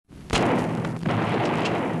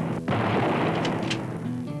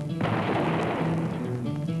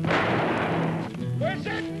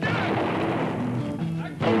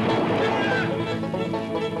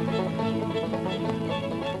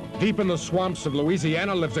Deep in the swamps of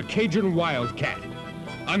Louisiana lives a Cajun wildcat,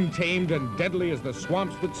 untamed and deadly as the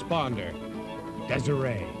swamps that spawned her,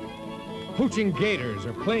 Desiree. Poaching gators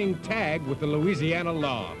or playing tag with the Louisiana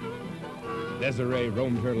law. Desiree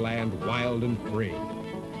roamed her land wild and free.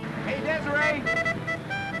 Hey, Desiree!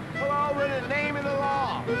 Hello, we're in the name of the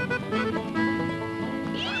law.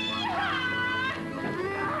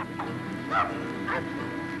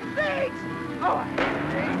 Thanks! Oh, I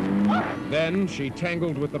hate things. Then she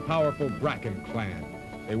tangled with the powerful Bracken clan.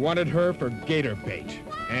 They wanted her for Gator Bait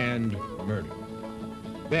and murder.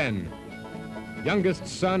 Then, youngest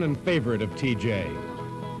son and favorite of TJ,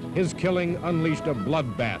 his killing unleashed a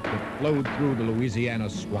bloodbath that flowed through the Louisiana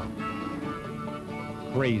swamp.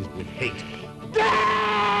 Crazed with hate.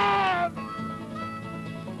 I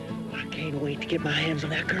can't wait to get my hands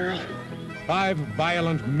on that girl. 5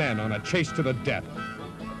 violent men on a chase to the death.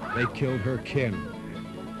 They killed her kin.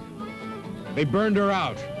 They burned her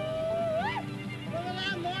out.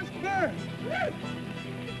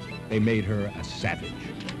 They made her a savage.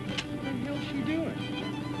 What the hell's she doing?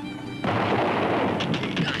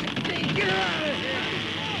 Get her out of here!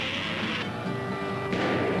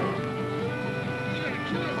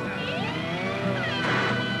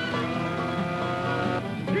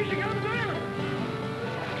 Here she comes there!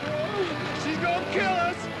 She's gonna kill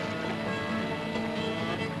us!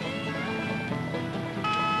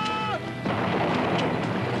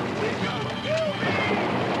 She's gonna kill me!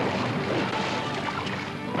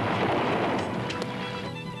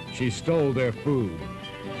 She stole their food.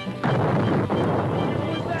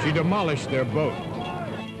 She demolished their boat.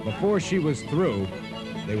 Before she was through,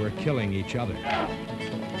 they were killing each other.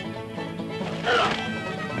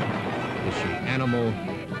 Is she animal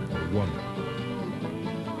or woman?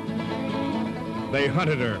 They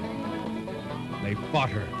hunted her. They fought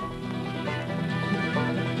her.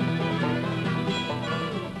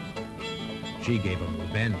 She gave them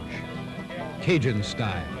revenge, Cajun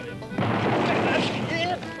style.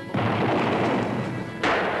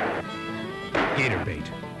 Gator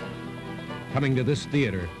Bait. Coming to this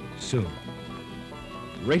theater soon.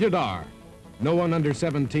 Rated R. No one under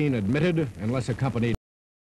 17 admitted unless accompanied